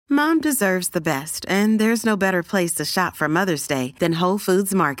Mom deserves the best, and there's no better place to shop for Mother's Day than Whole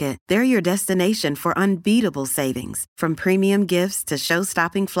Foods Market. They're your destination for unbeatable savings, from premium gifts to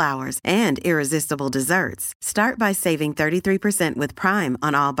show-stopping flowers and irresistible desserts. Start by saving 33% with Prime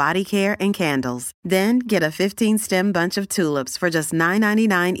on all body care and candles. Then get a 15-stem bunch of tulips for just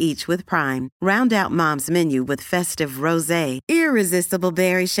 $9.99 each with Prime. Round out Mom's menu with festive rosé, irresistible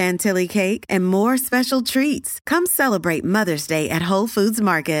berry chantilly cake, and more special treats. Come celebrate Mother's Day at Whole Foods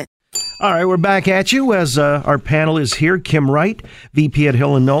Market. All right, we're back at you as our panel is here. Kim Wright, VP at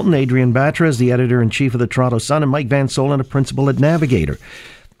Hill and Knowlton. Adrienne Batra is the editor-in-chief of the Toronto Sun. And Mike Van Soelen, a principal at Navigator.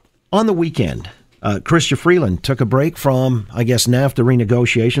 On the weekend, Chrystia Freeland took a break from, NAFTA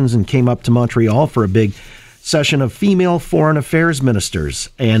renegotiations and came up to Montreal for a big session of female foreign affairs ministers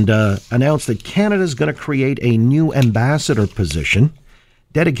and announced that Canada is going to create a new ambassador position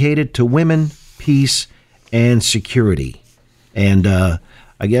dedicated to women, peace, and security. And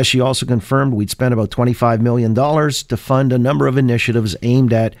she also confirmed we'd spent about $25 million to fund a number of initiatives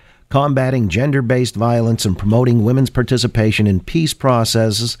aimed at combating gender-based violence and promoting women's participation in peace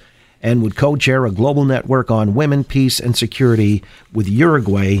processes, and would co-chair a global network on women, peace, and security with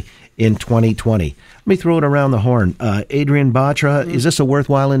Uruguay in 2020. Let me throw it around the horn. Adrienne Batra, is this a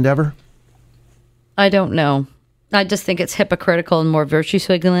worthwhile endeavor? I don't know. I just think it's hypocritical and more virtue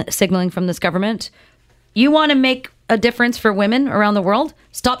signaling from this government. You want to make a difference for women around the world?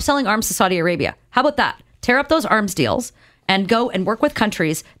 Stop selling arms to Saudi Arabia. How about that? Tear up those arms deals and go and work with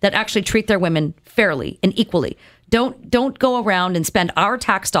countries that actually treat their women fairly and equally. Don't go around and spend our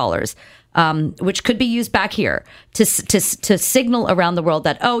tax dollars, which could be used back here, to signal around the world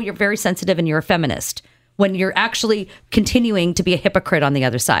that, oh, you're very sensitive and you're a feminist, when you're actually continuing to be a hypocrite on the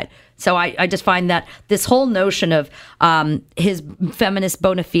other side. So I just find that this whole notion of his feminist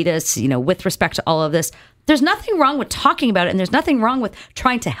bona fides, with respect to all of this, there's nothing wrong with talking about it, and there's nothing wrong with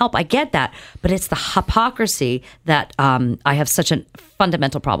trying to help. I get that. But it's the hypocrisy that I have such a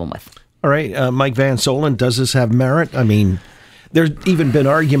fundamental problem with. All right, Mike Van Soelen, does this have merit? I mean, there's even been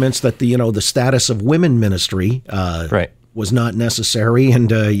arguments that the status of women ministry was not necessary. And,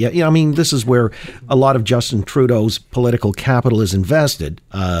 this is where a lot of Justin Trudeau's political capital is invested.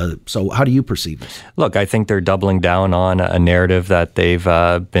 So how do you perceive this? Look, I think they're doubling down on a narrative that they've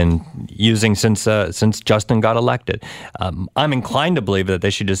been using since Justin got elected. I'm inclined to believe that they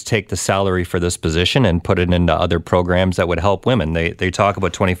should just take the salary for this position and put it into other programs that would help women. They talk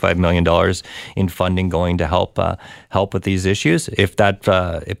about $25 million in funding going to help with these issues. If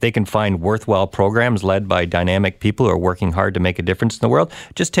they can find worthwhile programs led by dynamic people who are working hard to make a difference in the world,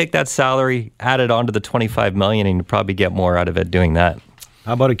 just take that salary, add it onto the $25 million, and you probably get more out of it doing that.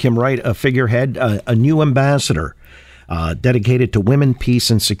 How about Kim Wright, a figurehead, a new ambassador dedicated to women,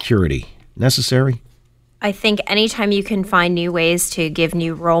 peace, and security? Necessary? I think anytime you can find new ways to give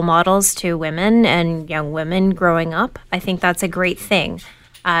new role models to women and young women growing up, I think that's a great thing.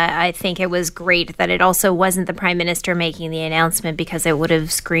 I think it was great that it also wasn't the Prime Minister making the announcement, because it would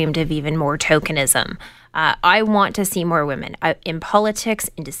have screamed of even more tokenism. I want to see more women in politics,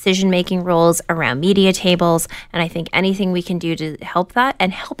 in decision-making roles, around media tables, and I think anything we can do to help that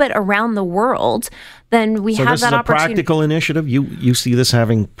and help it around the world, then we have that opportunity. So this is a practical initiative? You see this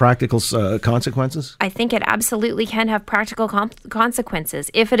having practical consequences? I think it absolutely can have practical consequences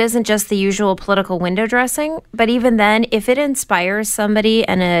if it isn't just the usual political window dressing. But even then, if it inspires somebody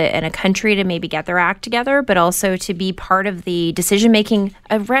in a country to maybe get their act together, but also to be part of the decision-making,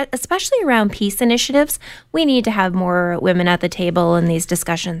 especially around peace initiatives, we need to have more women at the table in these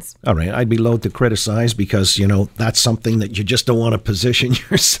discussions. All right. I'd be loath to criticize because, that's something that you just don't want to position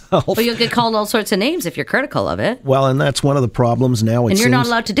yourself. But you'll get called all sorts of names if you're critical of it. Well, and that's one of the problems now. And you're not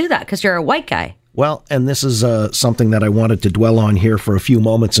allowed to do that because you're a white guy. Well, and this is something that I wanted to dwell on here for a few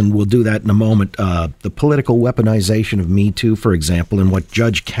moments, and we'll do that in a moment. The political weaponization of Me Too, for example, and what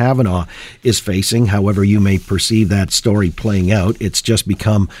Judge Kavanaugh is facing, however you may perceive that story playing out, it's just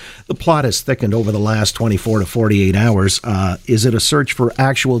become, the plot has thickened over the last 24 to 48 hours. Is it a search for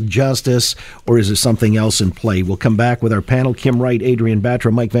actual justice, or is there something else in play? We'll come back with our panel, Kim Wright, Adrienne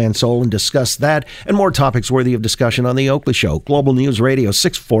Batra, Mike Van Soelen, discuss that and more topics worthy of discussion on The Oakley Show. Global News Radio,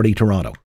 640 Toronto.